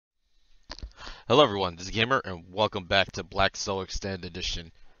Hello everyone, this is Gamer, and welcome back to BlackSoul Extended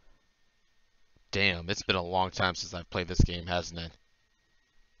Edition. Damn, it's been a long time since I've played this game, hasn't it?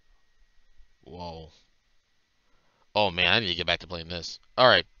 Whoa. Oh man, I need to get back to playing this.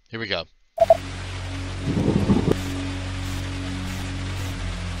 Alright, here we go.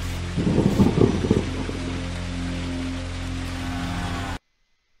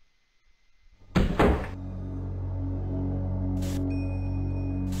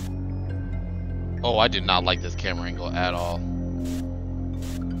 Oh, I do not like this camera angle at all.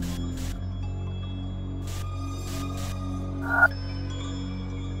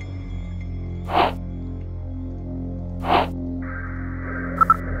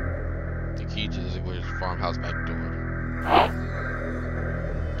 The key to the Ziegler's farmhouse back door.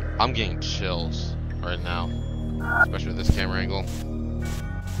 I'm getting chills right now, especially with this camera angle.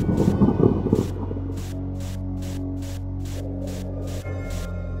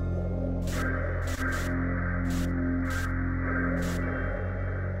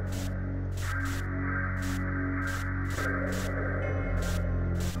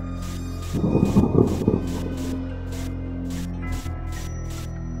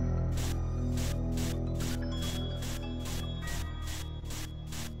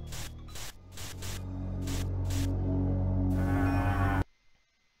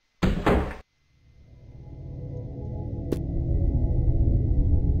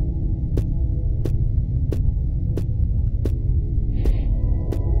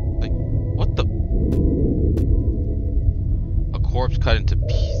 Corpse cut into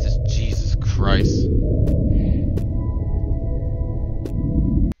pieces. Jesus Christ.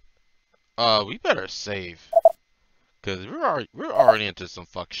 We better save, cause we're already into some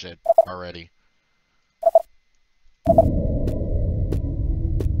fuck shit already.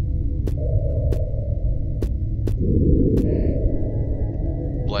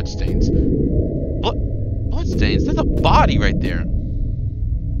 Bloodstains. Bloodstains. There's a body right there.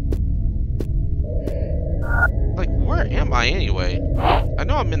 Like, where am I anyway? I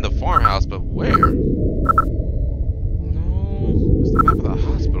know I'm in the farmhouse, but where? No, what's the map of the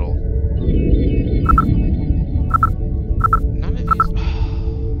hospital? None of these.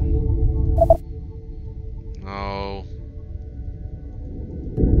 No.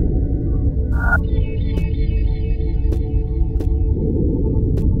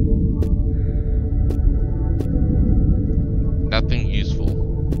 Nothing useful.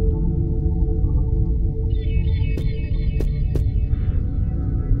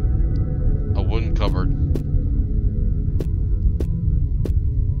 A wooden cupboard.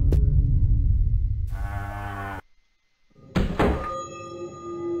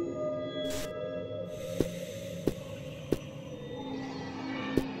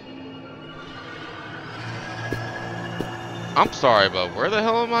 I'm sorry, but where the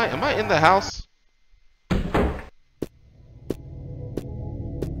hell am I? Am I in the house?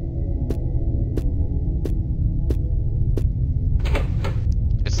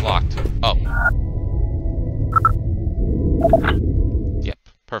 It's locked. Oh. Yep,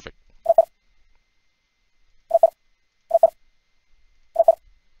 perfect.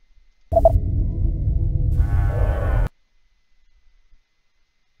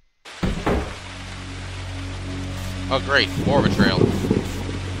 Oh great, more betrayal.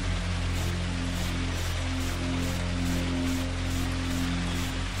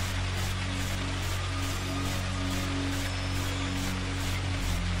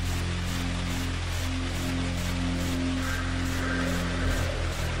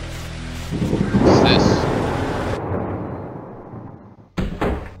 What's this?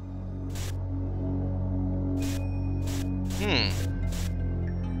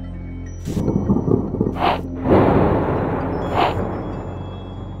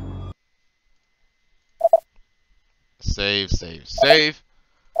 Save.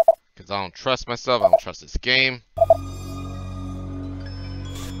 Because I don't trust myself. I don't trust this game.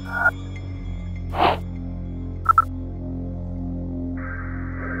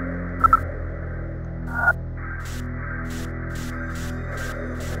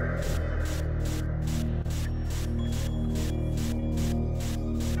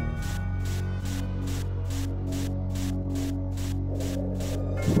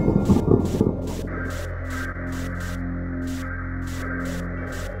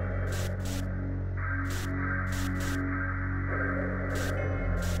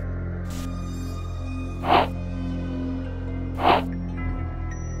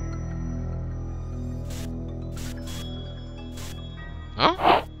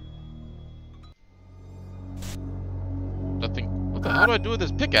 Huh? Nothing. What the hell do I do with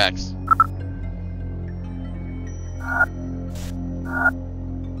this pickaxe?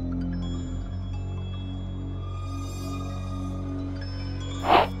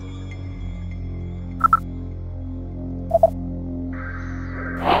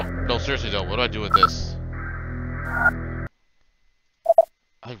 seriously though, what do I do with this?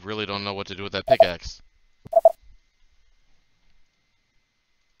 I really don't know what to do with that pickaxe.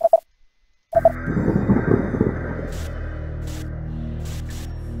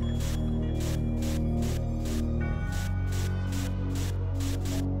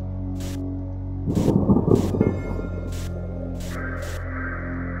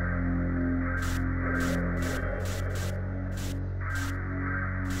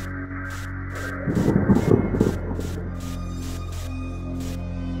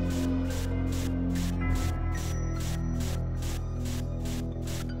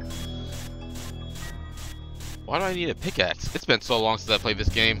 Why do I need a pickaxe? It's been so long since I played this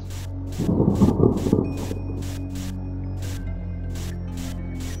game.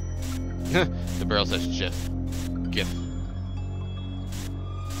 The barrel says GIF. GIF.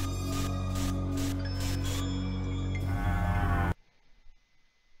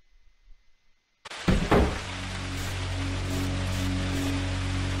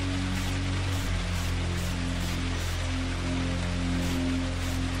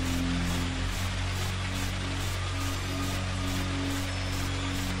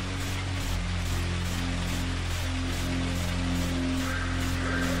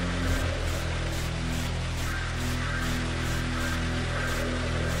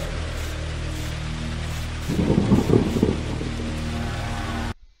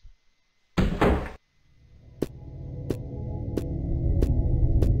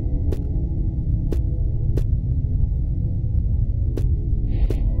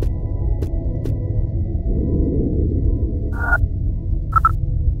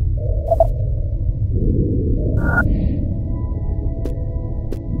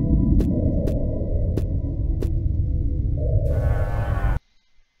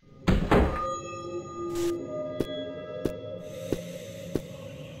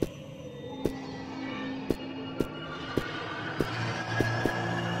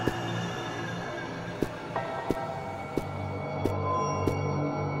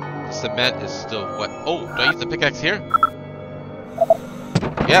 Cement is still wet. Oh, do I use the pickaxe here?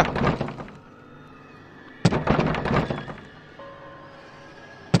 Yeah.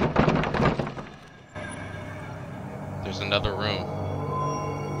 There's another room.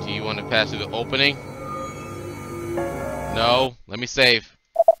 Do you want to pass through the opening? No. Let me save.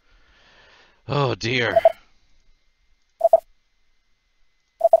 Oh dear.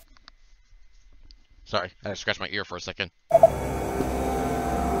 Sorry, I had to scratch my ear for a second.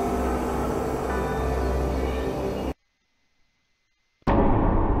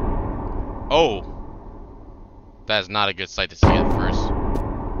 Oh! That is not a good sight to see at first.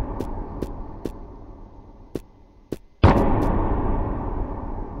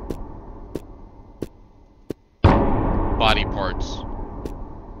 Body parts.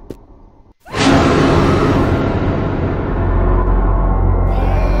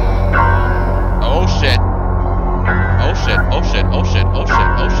 Oh shit. Oh shit, oh shit, oh shit, oh shit,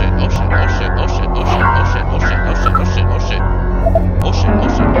 oh shit, oh shit, oh shit, oh shit, oh shit, oh shit, oh shit, oh shit, oh shit, oh shit. Oh shit, oh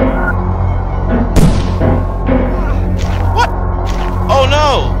shit. What? Oh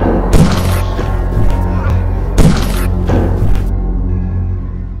no!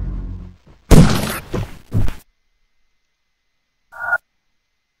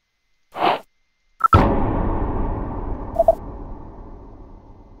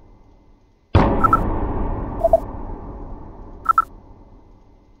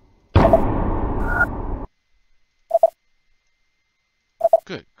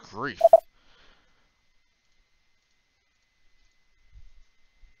 Good grief.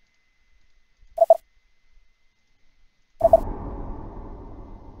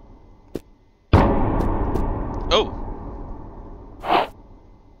 Oh!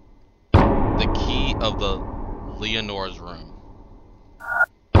 The key of the Leonore's room.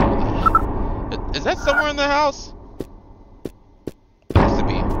 Is that somewhere in the house? Has to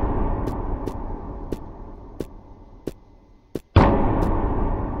be.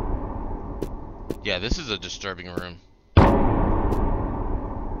 Yeah, this is a disturbing room.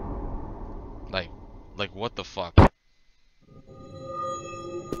 Like what the fuck?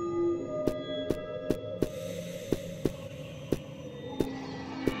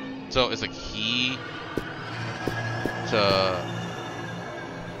 So it's a key to...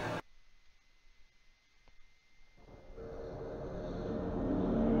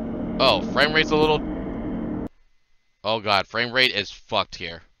 Oh, frame rate's a little... Oh god, frame rate is fucked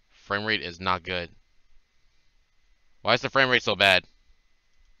here. Frame rate is not good. Why is the frame rate so bad?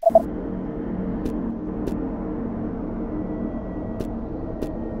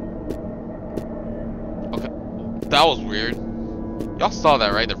 Okay, that was weird. Y'all saw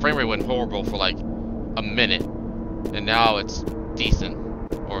that, right? The frame rate went horrible for like a minute, and now it's decent,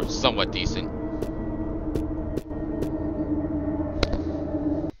 or somewhat decent.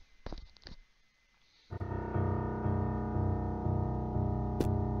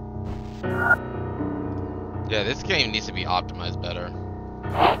 Yeah, this game needs to be optimized better.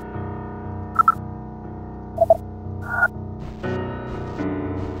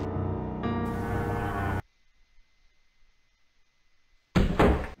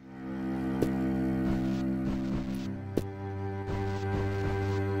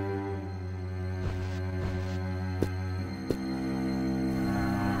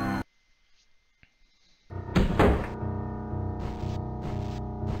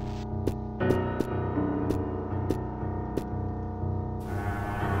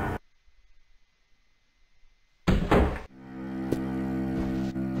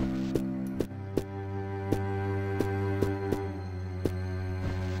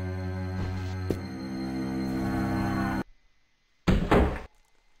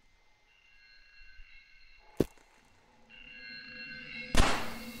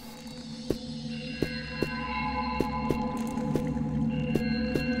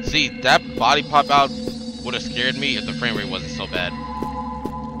 See, that body pop out would have scared me if the frame rate wasn't so bad.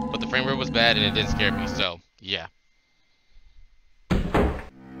 But the frame rate was bad and it didn't scare me, so yeah.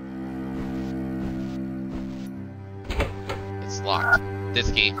 It's locked. This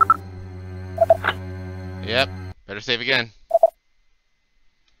key. Yep. Better save again.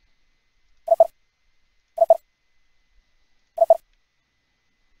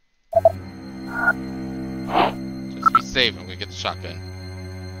 Just to be safe, I'm gonna get the shotgun.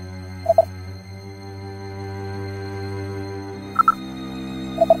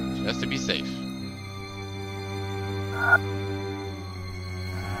 Just to be safe.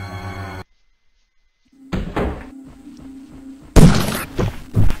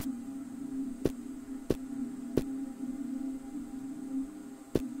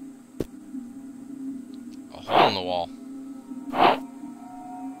 A hole in the wall.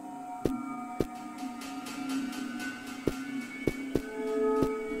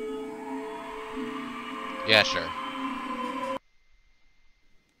 Yeah, sure.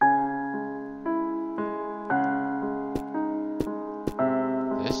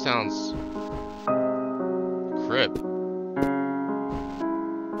 This sounds... crib.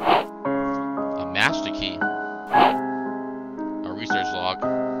 A master key. A research log.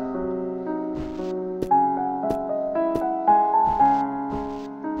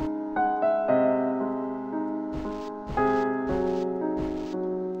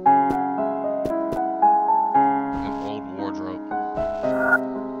 An old wardrobe.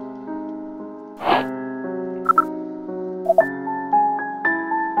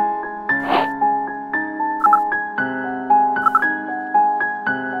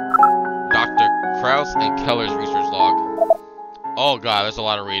 Krause and Keller's research log. Oh god, there's a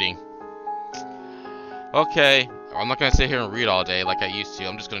lot of reading. Okay, I'm not gonna sit here and read all day like I used to.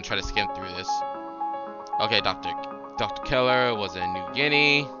 I'm just gonna try to skim through this. Okay, Dr. Keller was in New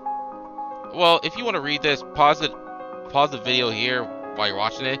Guinea. Well, if you want to read this, pause the video here while you're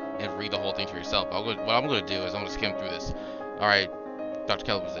watching it and read the whole thing for yourself. What I'm gonna do is I'm gonna skim through this. All right, Dr.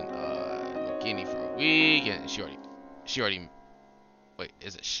 Keller was in New Guinea for a week, and she already. Wait,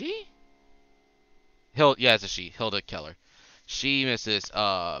 is it she? Yeah, it's a she. Hilda Keller. She misses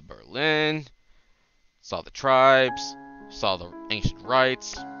Berlin, saw the tribes, saw the ancient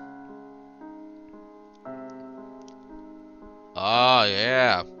rites. Oh,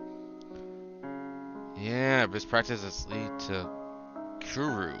 yeah. Yeah, best practices lead to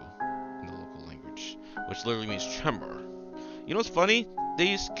Kuru in the local language, which literally means tremor. You know what's funny? They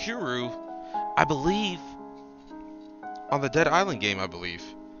use Kuru, I believe, on the Dead Island game, I believe.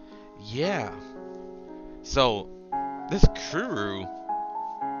 Yeah. So, this Kuru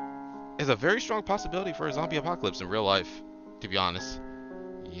is a very strong possibility for a zombie apocalypse in real life, to be honest.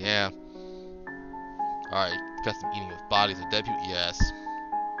 Yeah. Alright, custom eating with bodies of dead people. Yes.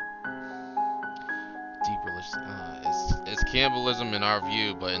 Deep religious. It's cannibalism in our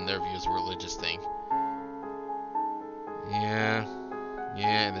view, but in their view, it's a religious thing. Yeah.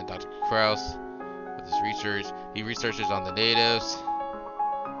 Yeah, and then Dr. Krause, with his research, he researches on the natives,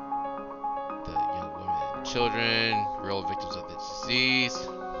 the young women and children, real victims of the disease.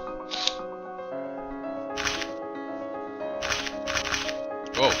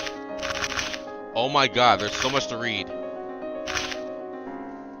 Whoa. Oh my god, there's so much to read.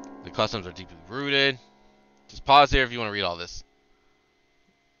 The customs are deeply rooted. Just pause here if you want to read all this.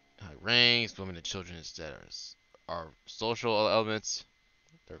 Ranks, women and children instead are social elements.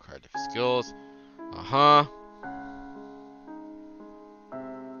 They require different skills. Uh-huh.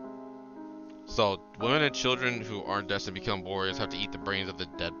 So, women and children who aren't destined to become warriors have to eat the brains of the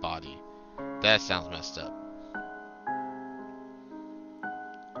dead body. That sounds messed up.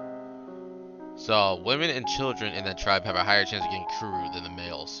 So, women and children in that tribe have a higher chance of getting Kuru than the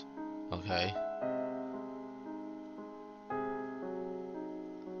males. Okay.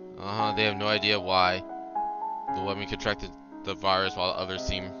 They have no idea why the women contracted the virus while others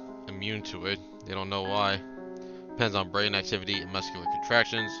seem immune to it. They don't know why. Depends on brain activity and muscular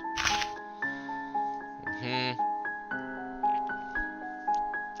contractions.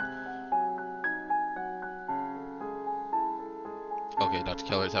 Okay, Dr.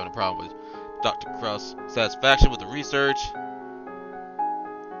 Keller is having a problem with Dr. Krauss' satisfaction with the research.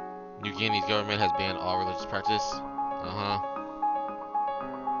 New Guinea's government has banned all religious practice.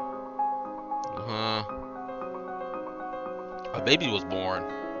 A baby was born.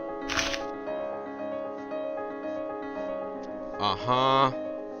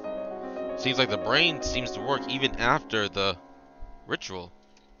 Seems like the brain seems to work even after the ritual.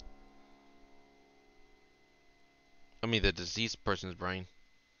 I mean, the deceased person's brain.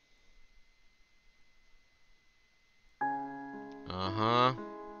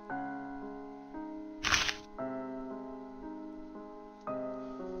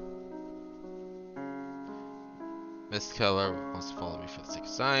 Miss Keller wants to follow me for the sake of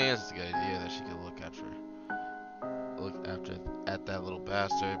science. It's a good idea that she can look after at that little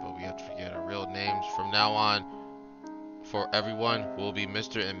bastard, but we have to forget our real names from now on. For everyone, will be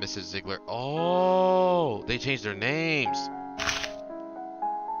Mr. and Mrs. Ziegler. Oh, they changed their names.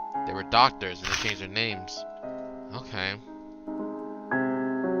 They were doctors and they changed their names. Okay.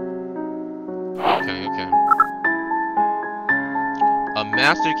 A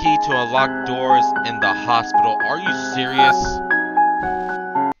master key to unlock doors in the hospital. Are you serious?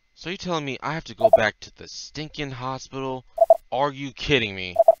 So you're telling me I have to go back to the stinking hospital? Are you kidding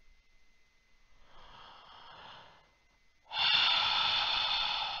me?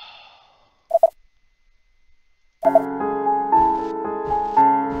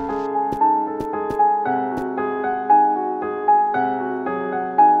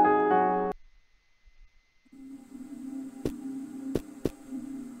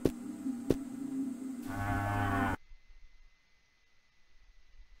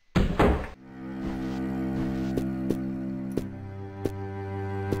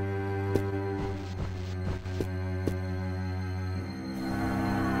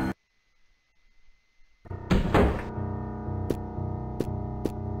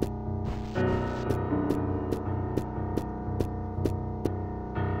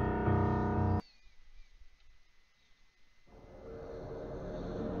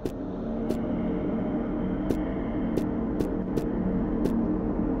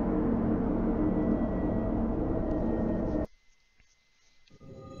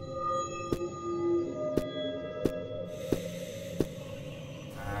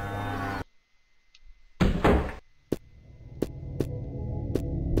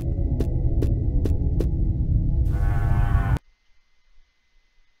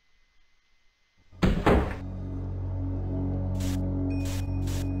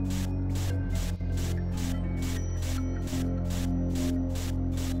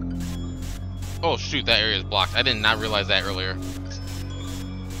 Oh shoot, that area is blocked. I did not realize that earlier. So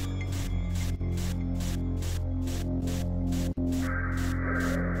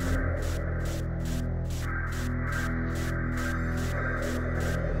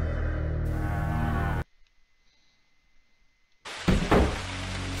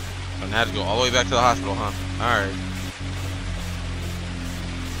I had to go all the way back to the hospital, huh? Alright.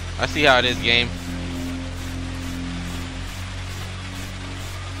 I see how it is, game.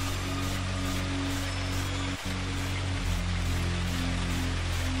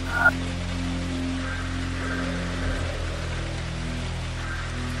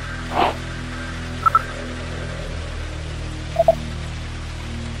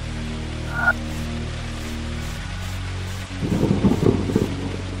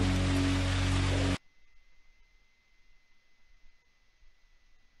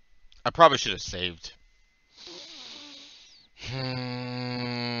 I probably should have saved.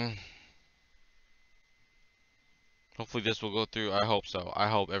 Hopefully this will go through. I hope so. I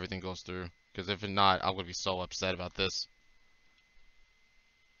hope everything goes through. Because if not, I'm going to be so upset about this.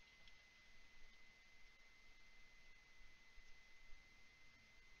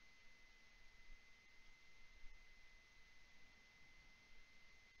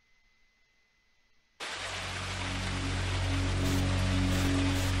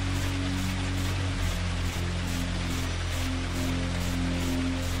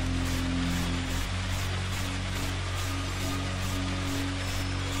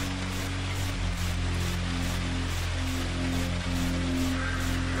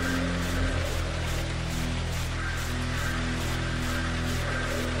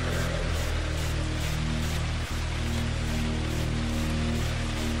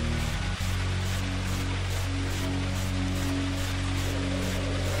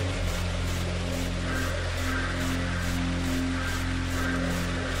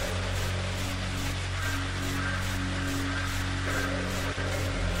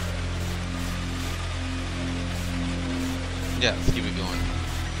 Yeah, let's keep it going.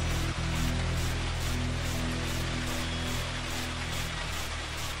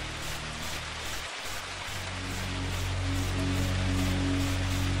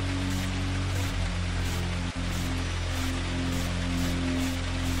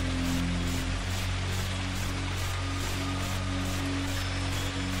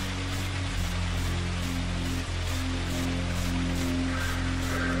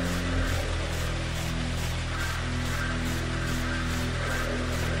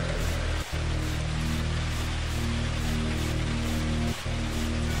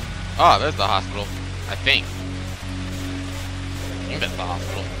 Oh, there's the hospital. I think. I think that's the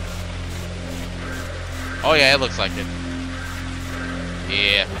hospital. Oh yeah, it looks like it.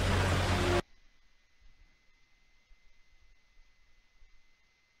 Yeah.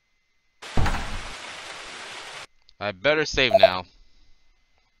 I better save now.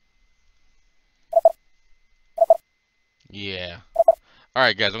 Yeah.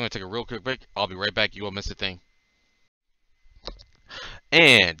 Alright guys, I'm gonna take a real quick break. I'll be right back. You won't miss a thing.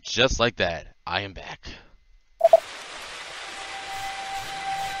 And just like that, I am back.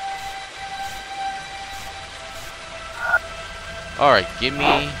 Alright, give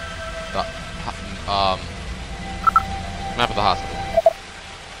me the map of the hospital.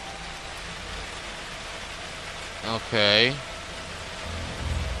 Okay.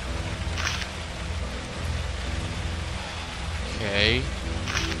 Okay.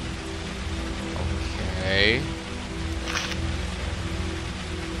 Okay.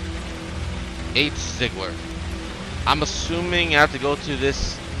 H. Ziegler. I'm assuming I have to go to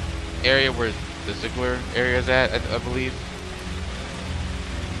this area where the Ziegler area is at, I believe.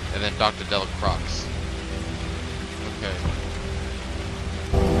 And then Dr. Delacroix. Okay.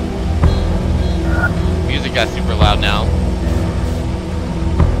 Music got super loud now.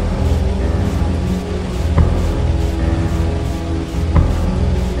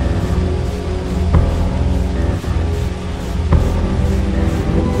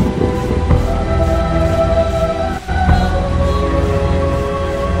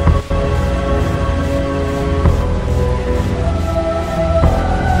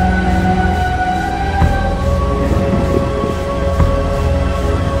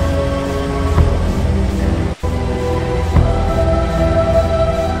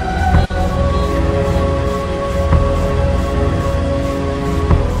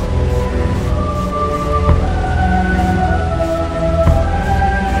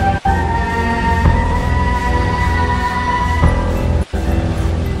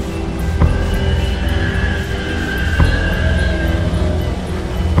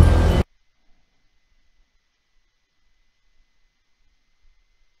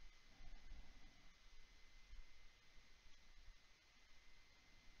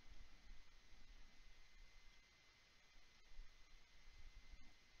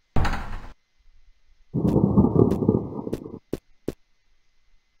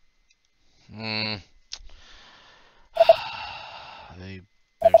 They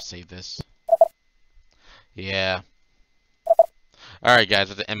better save this. Yeah. Alright guys,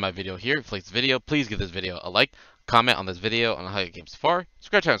 that's the end of my video here. If you liked this video, please give this video a like, comment on this video on how your game's far,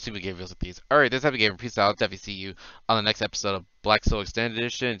 subscribe to our channel to see more game videos like these. Alright, this is Happy Gamer. Peace out. Definitely see you on the next episode of BlackSoul Extended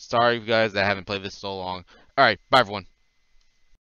Edition. Sorry guys that I haven't played this so long. Alright, bye everyone.